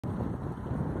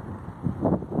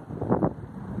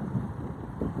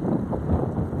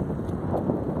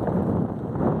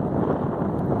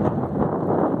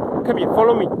Come here,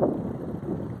 follow me.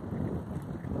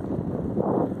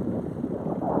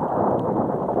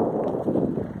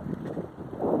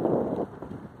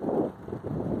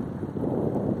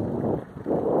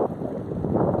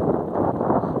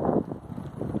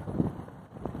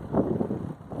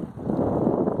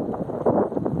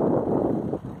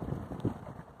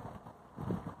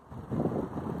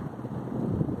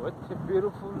 What a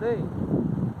beautiful day.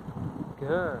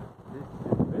 God, this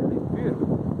is very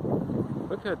beautiful.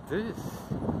 Look at this.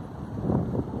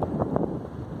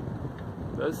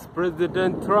 That's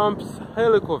President Trump's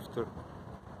helicopter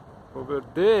over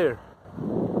there.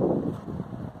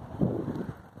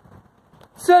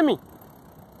 Sammy!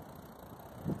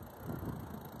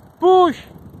 Push!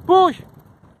 Push!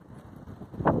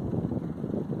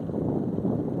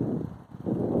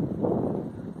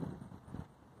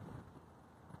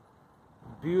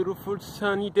 Beautiful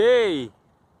sunny day.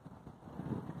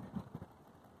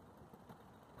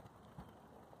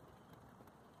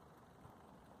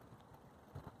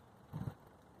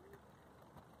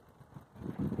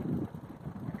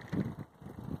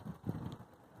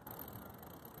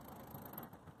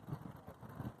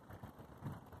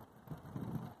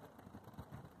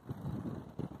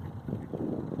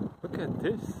 Look at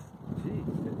this.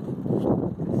 Jesus.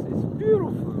 This is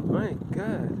beautiful. My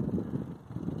God.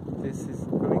 This is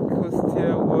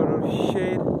Anacostia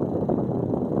Watershed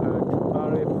at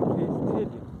RFK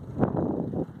Stadium.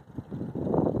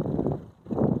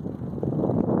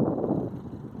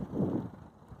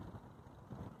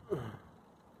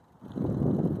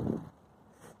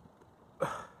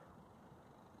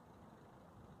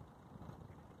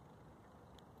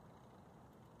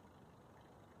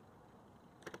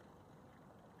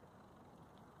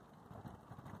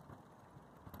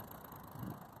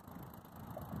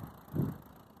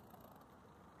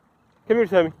 Come here,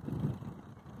 Sammy.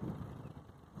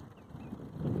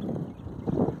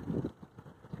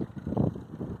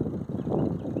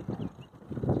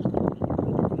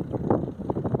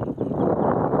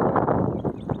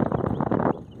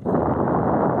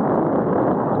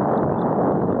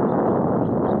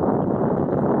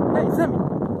 Hey, Sammy,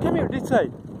 come here, this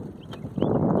side.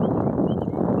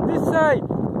 This side.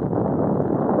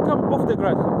 Come off the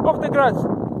grass. Off the grass.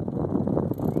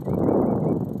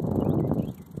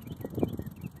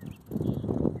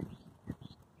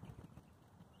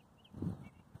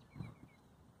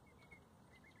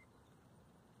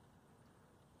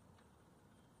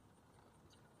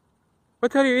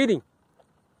 What are you eating?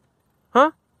 Huh?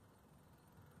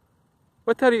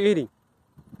 What are you eating?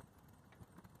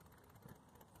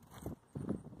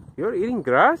 You're eating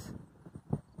grass?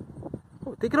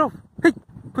 Oh, take it off. Hey,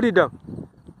 put it down.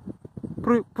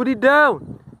 Put it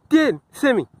down. Dan,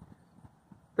 Sammy.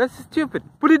 That's stupid.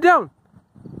 Put it down.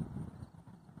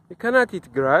 You cannot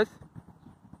eat grass.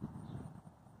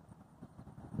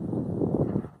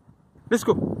 Let's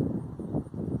go.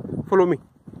 Follow me.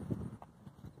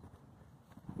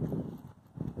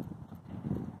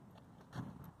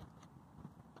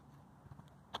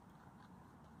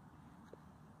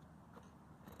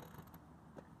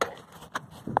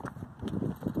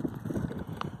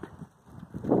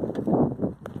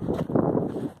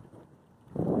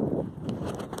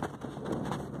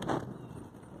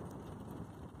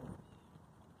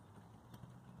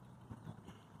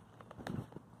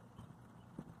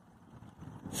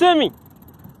 Sammy!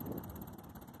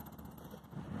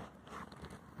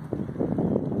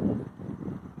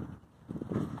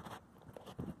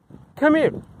 Come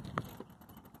here!